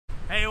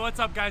what's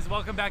up guys?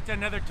 Welcome back to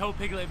another Tow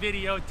Piglet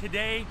video.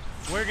 Today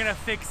we're gonna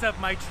fix up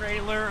my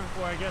trailer,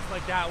 or I guess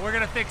like that. We're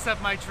gonna fix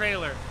up my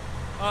trailer.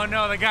 Oh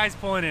no, the guy's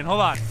pulling in.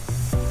 Hold on.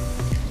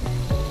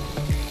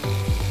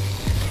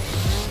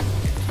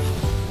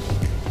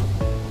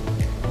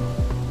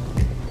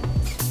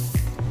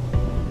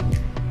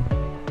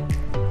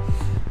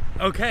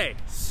 Okay,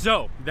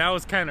 so that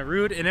was kind of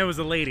rude, and it was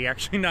a lady,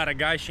 actually not a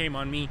guy. Shame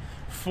on me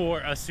for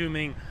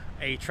assuming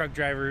a truck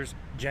driver's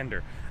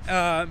gender.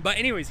 But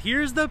anyways,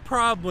 here's the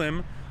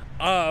problem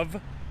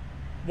of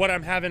what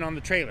I'm having on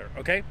the trailer,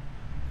 okay?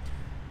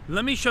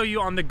 Let me show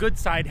you on the good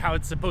side how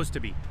it's supposed to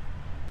be.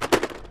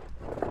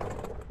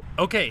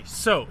 Okay,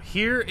 so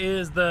here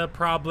is the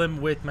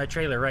problem with my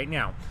trailer right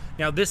now.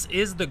 Now this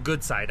is the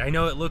good side. I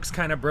know it looks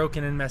kind of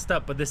broken and messed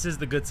up, but this is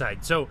the good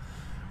side. So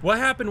what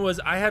happened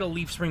was I had a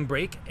leaf spring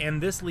break,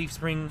 and this leaf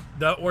spring,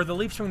 the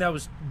leaf spring that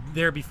was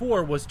there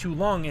before was too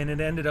long, and it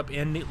ended up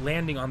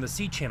landing on the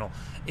C channel.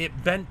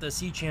 It bent the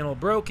C channel,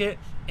 broke it,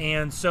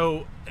 and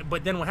so,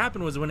 but then what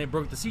happened was when it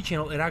broke the C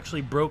channel, it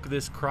actually broke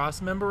this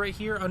cross member right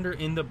here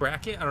in the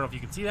bracket. I don't know if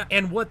you can see that.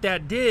 And what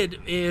that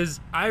did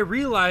is I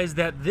realized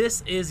that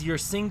this is your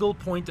single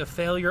point of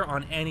failure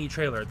on any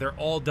trailer. They're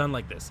all done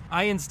like this.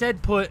 I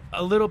instead put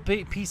a little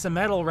piece of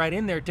metal right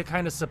in there to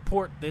kind of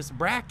support this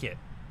bracket.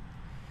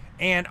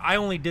 And I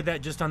only did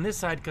that just on this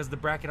side because the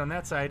bracket on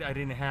that side, I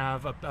didn't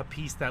have a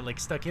piece that like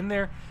stuck in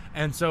there.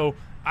 And so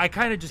I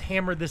kind of just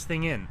hammered this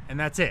thing in, and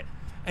that's it.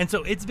 And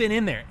so it's been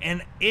in there,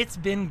 and it's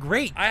been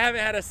great. I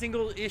haven't had a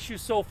single issue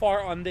so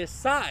far on this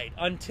side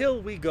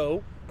until we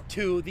go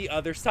to the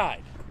other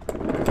side.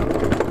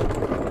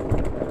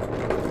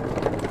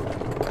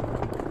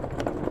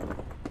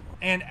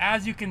 And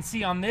as you can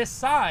see on this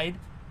side,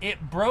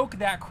 it broke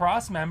that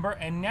cross member,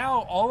 and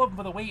now all of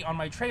the weight on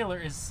my trailer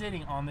is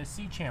sitting on the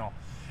C channel.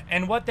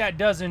 And what that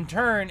does in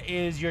turn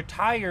is your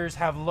tires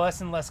have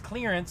less and less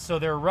clearance, so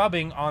they're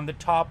rubbing on the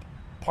top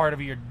part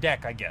of your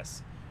deck, I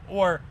guess.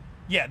 Or,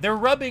 yeah, they're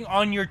rubbing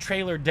on your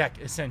trailer deck,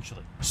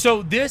 essentially.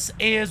 So this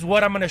is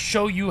what I'm gonna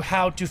show you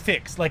how to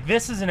fix. Like,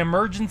 this is an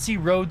emergency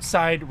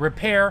roadside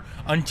repair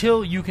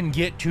until you can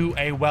get to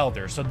a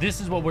welder. So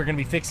this is what we're gonna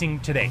be fixing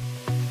today.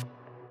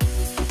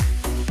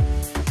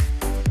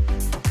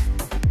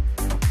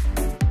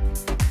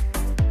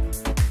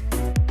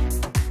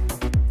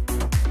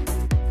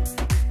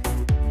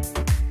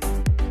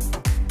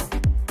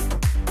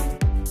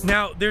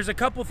 Now, there's a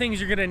couple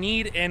things you're gonna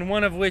need, and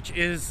one of which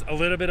is a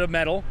little bit of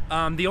metal.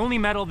 The only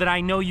metal that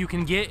I know you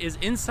can get is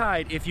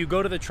inside. If you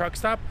go to the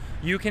Truckstop,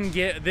 you can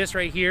get this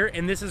right here,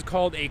 and this is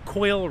called a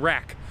coil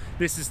rack.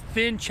 This is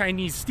thin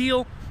Chinese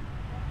steel,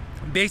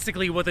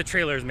 basically what the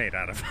trailer is made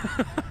out of.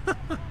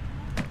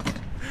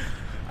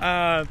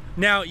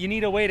 Now, you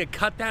need a way to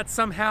cut that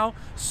somehow,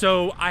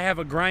 so I have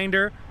a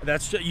grinder.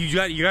 That's you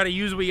got to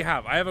use what you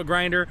have. I have a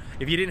grinder.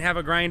 If you didn't have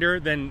a grinder,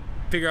 then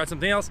figure out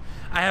something else.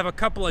 I have a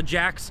couple of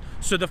jacks.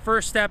 So the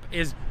first step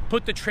is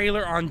put the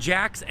trailer on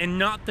jacks, and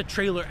not the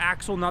trailer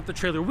axle, not the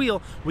trailer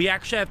wheel. We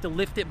actually have to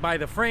lift it by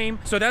the frame.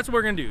 So that's what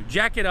we're gonna do.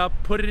 Jack it up,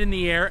 put it in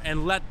the air,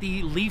 and let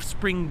the leaf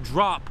spring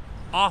drop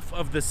off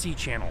of the C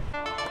channel.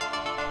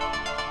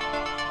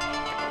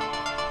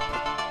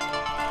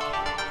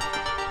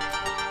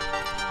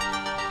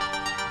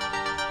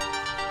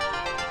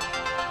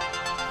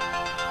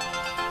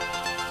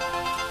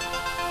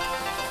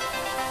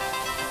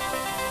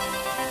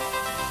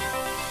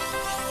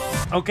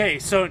 Okay,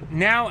 so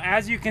now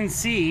as you can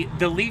see,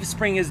 the leaf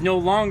spring is no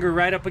longer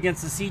right up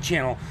against the C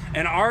channel,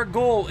 and our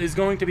goal is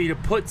going to be to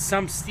put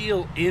some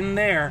steel in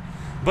there.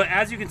 But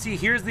as you can see,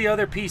 here's the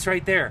other piece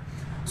right there.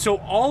 So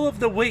all of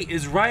the weight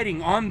is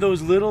riding on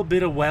those little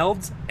bit of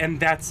welds, and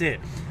that's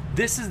it.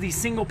 This is the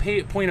single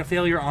point of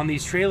failure on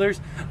these trailers.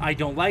 I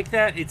don't like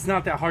that. It's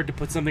not that hard to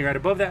put something right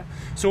above that.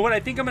 So what I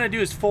think I'm gonna do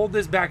is fold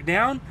this back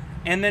down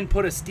and then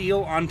put a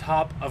steel on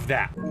top of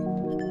that.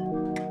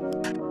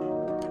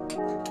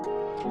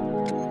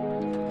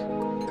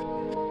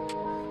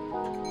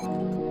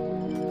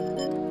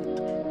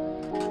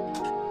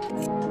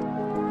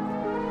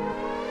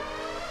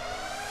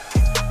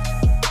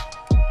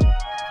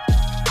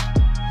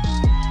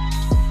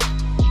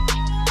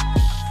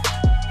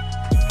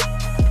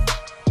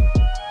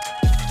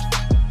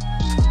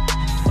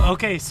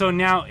 Okay, so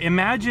now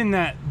imagine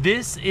that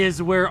this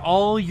is where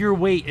all your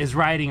weight is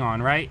riding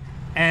on, right?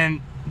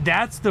 And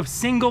that's the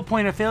single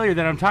point of failure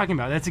that I'm talking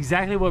about. That's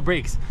exactly what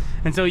breaks.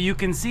 And so you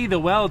can see the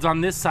welds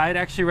on this side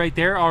actually right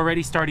there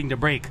already starting to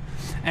break.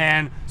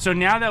 And so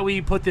now that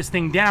we put this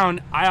thing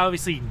down, I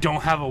obviously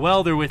don't have a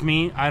welder with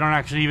me. I don't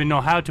actually even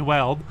know how to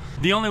weld.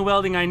 The only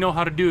welding I know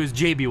how to do is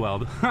JB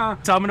weld.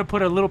 So I'm gonna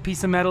put a little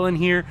piece of metal in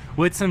here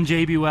with some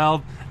JB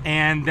weld,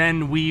 and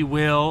then we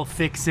will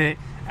fix it.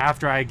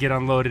 After I get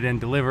unloaded and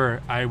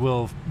deliver, I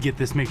will get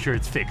this, make sure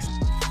it's fixed.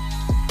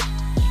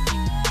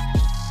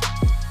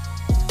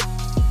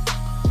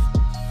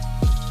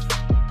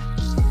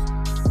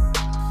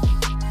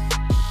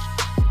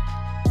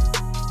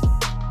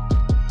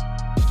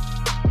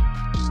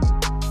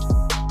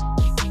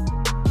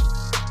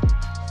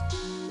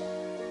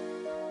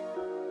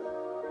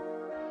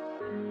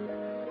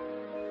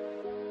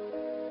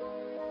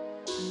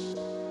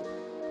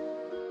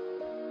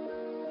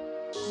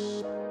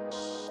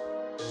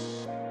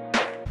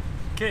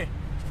 Okay.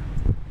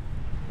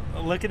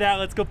 Look at that.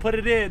 Let's go put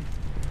it in.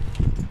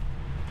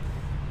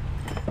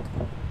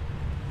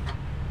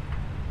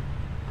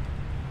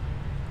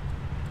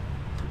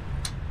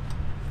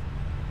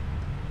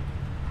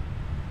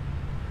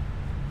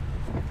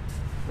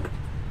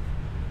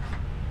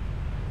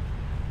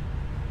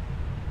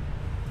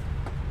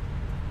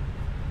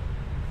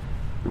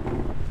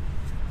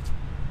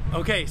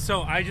 Okay,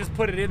 so I just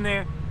put it in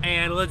there,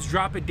 and let's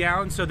drop it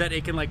down so that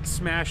it can like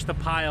smash the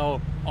pile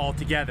all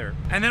together.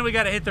 And then we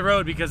got to hit the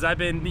road because I've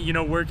been, you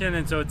know, working,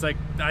 and so it's like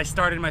I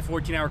started my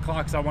 14-hour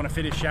clock, so I want to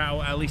finish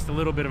out at least a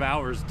little bit of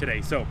hours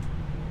today. So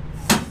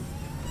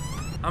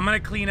I'm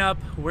gonna clean up.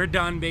 We're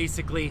done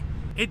basically.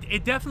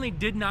 It definitely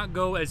did not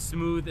go as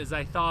smooth as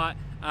I thought.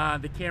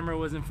 The camera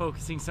wasn't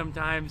focusing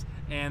sometimes,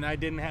 and I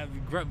didn't have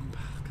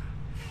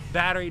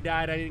battery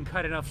died. I didn't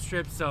cut enough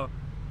strips, so.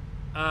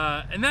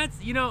 And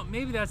that's, you know,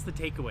 maybe that's the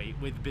takeaway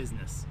with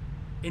business.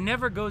 It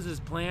never goes as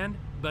planned,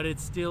 but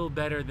it's still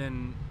better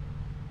than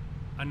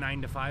a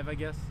 9 to 5, I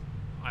guess.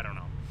 I don't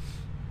know.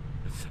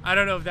 I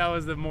don't know if that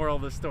was the moral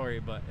of the story,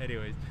 but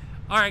anyways.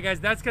 All right,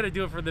 guys, that's gonna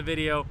do it for the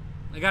video.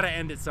 I gotta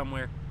end it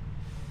somewhere.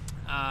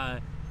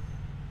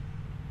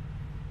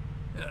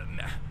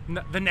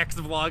 The next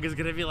vlog is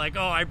gonna be like,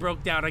 oh, I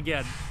broke down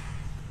again.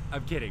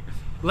 I'm kidding.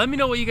 Let me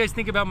know what you guys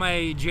think about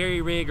my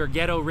Jerry rig or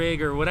ghetto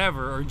rig or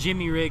whatever, or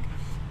Jimmy rig.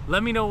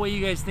 Let me know what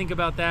you guys think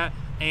about that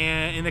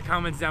and in the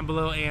comments down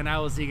below, and I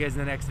will see you guys in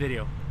the next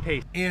video.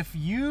 Peace. If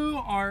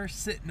you are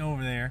sitting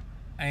over there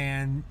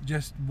and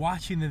just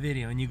watching the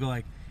video and you go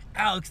like,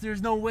 Alex,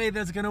 there's no way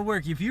that's gonna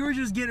work. If you were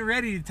just getting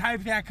ready to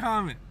type that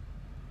comment,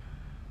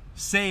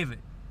 save it.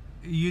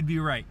 You'd be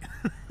right.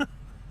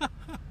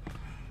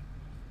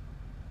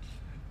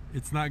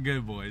 It's not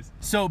good, boys.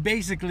 So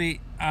basically,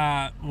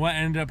 what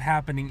ended up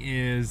happening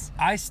is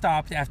I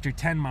stopped after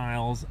 10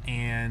 miles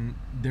and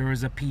there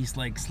was a piece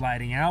like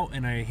sliding out,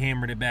 and I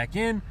hammered it back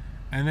in,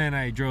 and then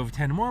I drove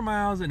 10 more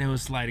miles and it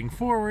was sliding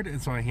forward,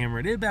 and so I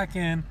hammered it back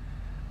in,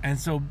 and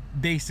so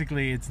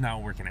basically it's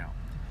not working out.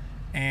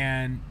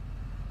 And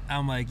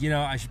I'm like, you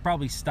know, I should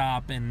probably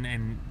stop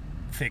and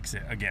fix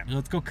it again.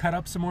 Let's go cut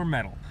up some more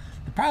metal.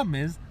 The problem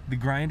is the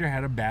grinder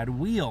had a bad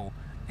wheel,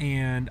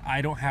 and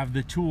I don't have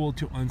the tool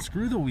to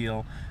unscrew the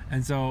wheel,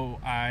 and so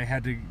I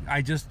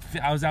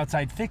was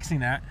outside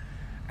fixing that,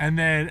 and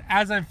then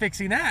as I'm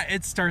fixing that,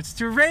 it starts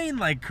to rain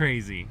like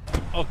crazy.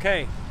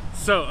 Okay,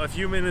 so a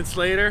few minutes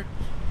later,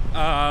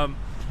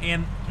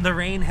 and the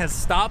rain has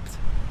stopped.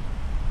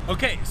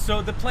 Okay,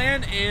 so the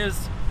plan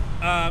is,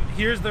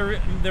 here's the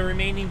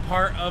remaining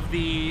part of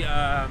the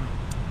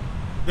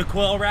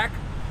coil rack.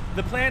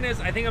 The plan is,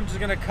 I think I'm just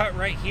gonna cut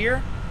right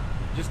here,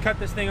 just cut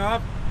this thing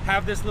off,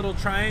 have this little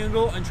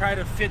triangle, and try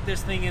to fit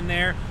this thing in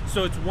there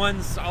so it's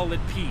one solid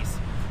piece.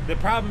 The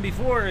problem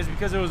before is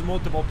because it was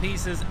multiple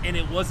pieces and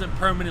it wasn't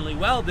permanently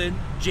welded,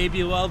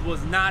 JB Weld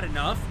was not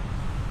enough.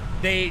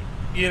 They,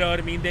 you know what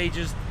I mean, they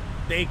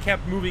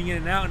kept moving in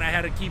and out, and I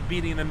had to keep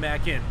beating them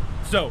back in.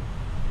 So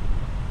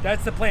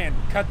that's the plan.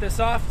 Cut this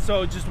off,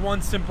 so just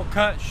one simple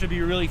cut should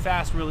be really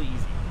fast, really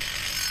easy.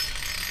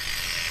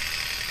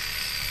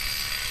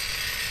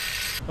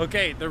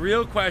 Okay, the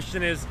real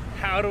question is,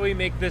 how do we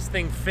make this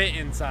thing fit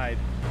inside?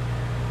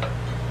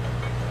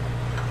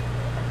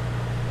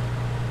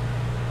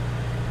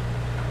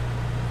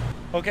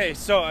 Okay,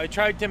 so I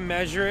tried to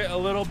measure it a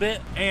little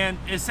bit, and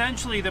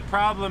essentially the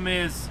problem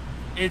is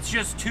it's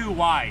just too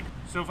wide.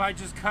 So if I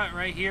just cut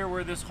right here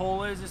where this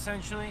hole is,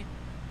 essentially,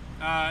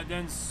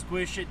 then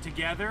squish it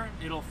together,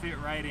 it'll fit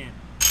right in.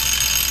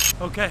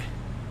 Okay,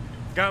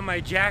 got my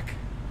jack,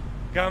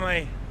 got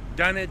my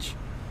dunnage,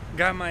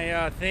 got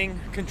my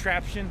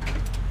contraption.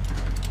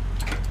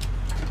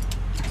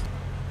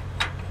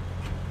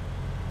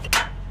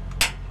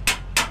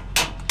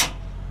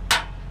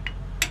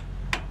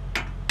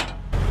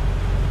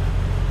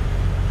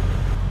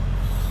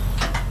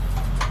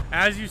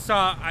 As you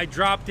saw, I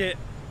dropped it.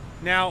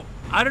 Now,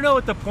 I don't know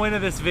what the point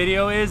of this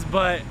video is,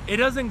 but it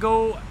doesn't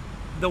go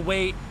the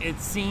way it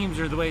seems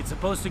or the way it's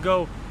supposed to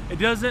go. It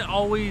doesn't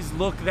always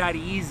look that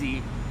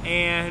easy,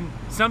 and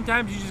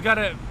sometimes you just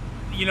gotta,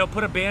 you know,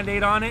 put a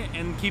band-aid on it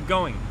and keep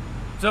going.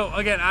 So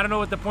again, I don't know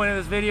what the point of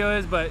this video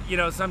is, but you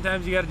know,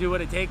 sometimes you gotta do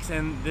what it takes,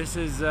 and this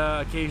is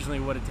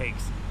occasionally what it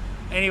takes.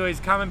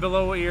 Anyways, comment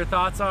below what your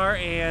thoughts are,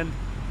 and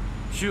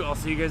shoot, I'll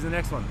see you guys in the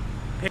next one.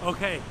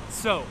 Okay,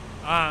 so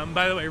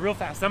by the way, real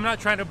fast, I'm not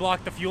trying to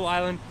block the fuel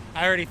island.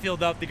 I already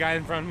filled up. The guy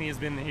in front of me has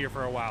been here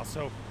for a while.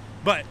 So,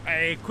 but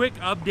a quick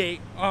update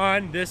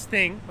on this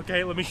thing.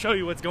 Okay, let me show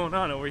you what's going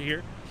on over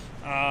here.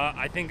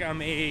 I think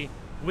I'm a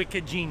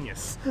wicked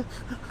genius.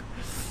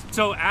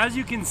 So as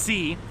you can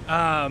see,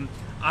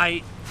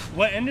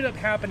 what ended up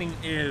happening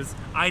is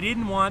I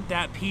didn't want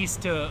that piece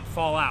to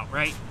fall out,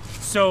 right?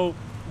 So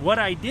what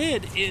I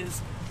did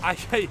is I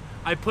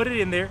put it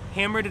in there,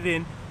 hammered it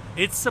in.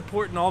 It's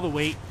supporting all the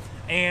weight.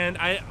 And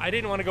I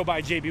didn't want to go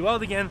buy JB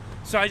Weld again,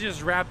 so I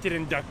just wrapped it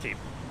in duct tape.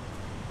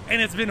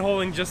 and it's been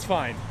holding just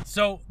fine.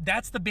 So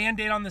that's the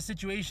Band-Aid on the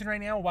situation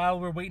right now while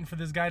we're waiting for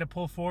this guy to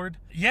pull forward.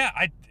 Yeah,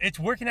 it's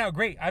working out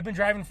great. I've been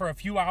driving for a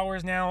few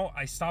hours now.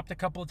 I stopped a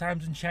couple of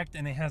times and checked,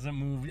 and it hasn't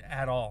moved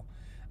at all.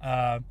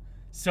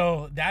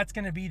 So that's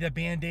going to be the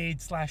Band-Aid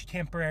 /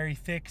 temporary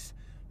fix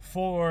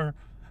for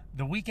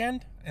the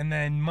weekend, and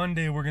then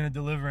Monday we're going to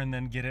deliver and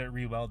then get it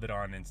re-welded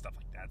on and stuff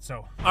like that.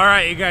 So all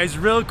right, you guys,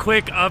 real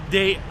quick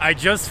update. I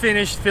just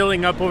finished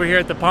filling up over here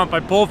at the pump.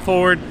 I pulled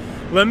forward.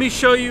 Let me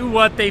show you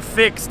what they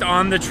fixed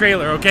on the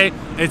trailer, okay?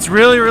 It's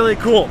really, really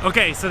cool.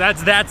 Okay, so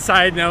that's that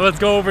side. Now let's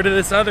go over to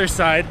this other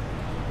side.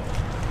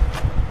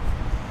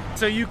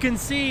 So you can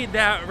see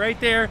that right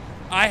there,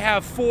 I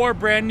have 4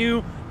 brand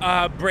new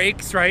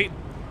brakes, right?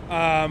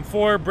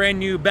 4 brand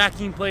new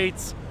backing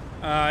plates.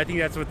 I think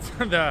that's what's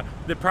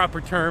the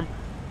proper term.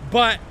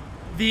 But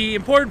the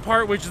important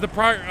part, which is the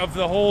part of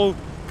the whole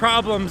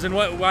problems and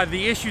why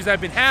the issues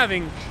I've been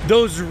having,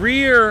 those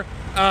rear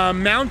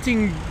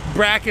mounting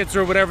brackets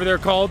or whatever they're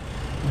called,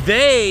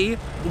 they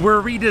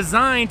were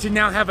redesigned to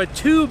now have a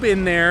tube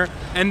in there,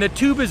 and the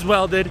tube is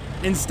welded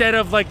instead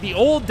of like the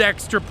old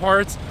Dexter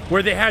parts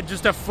where they had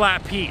just a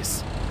flat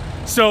piece.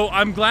 So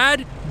I'm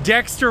glad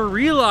Dexter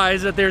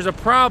realized that there's a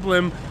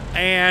problem,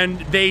 and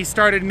they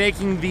started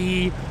making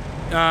the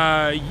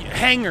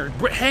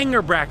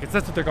hanger brackets.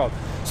 That's what they're called.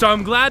 So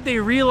I'm glad they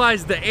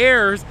realized the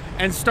errors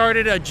and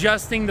started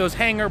adjusting those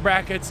hanger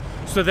brackets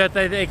so that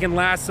they can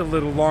last a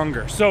little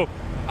longer. So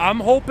I'm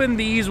hoping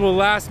these will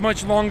last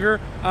much longer.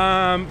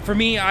 For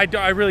me,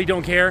 I really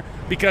don't care,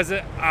 because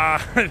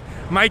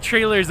my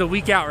trailer is a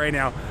week out right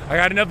now. I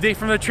got an update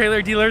from the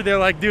trailer dealer. They're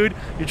like, dude,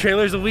 your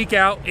trailer's a week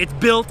out. It's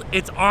built,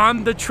 it's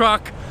on the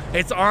truck,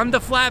 it's on the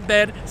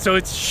flatbed, so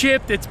it's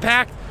shipped, it's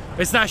packed.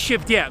 It's not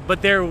shipped yet,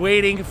 but they're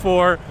waiting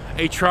for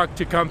a truck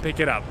to come pick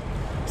it up.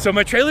 So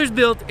my trailer's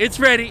built, it's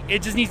ready.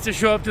 It just needs to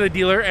show up to the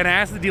dealer, and I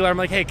asked the dealer, I'm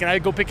like, hey, can I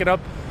go pick it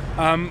up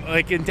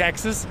like in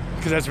Texas?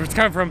 Because that's where it's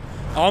coming from.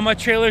 All my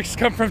trailers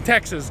come from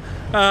Texas.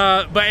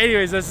 But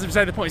anyways, that's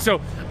beside the point. So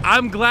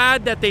I'm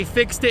glad that they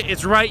fixed it.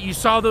 It's right. You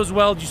saw those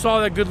welds. You saw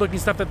that good looking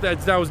stuff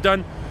that was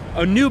done.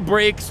 New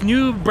brakes,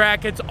 new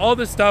brackets, all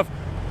this stuff.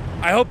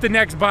 I hope the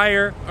next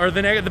buyer, or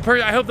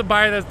I hope the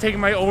buyer that's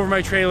taking over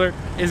my trailer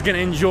is gonna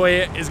enjoy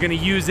it, is gonna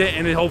use it,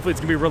 and hopefully it's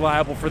gonna be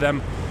reliable for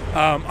them,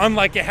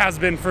 unlike it has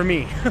been for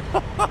me.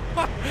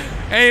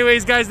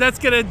 Anyways, guys, that's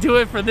gonna do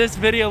it for this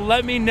video.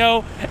 Let me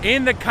know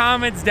in the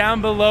comments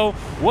down below,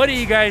 what do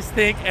you guys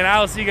think, and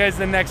I'll see you guys in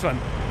the next one.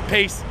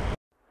 Peace.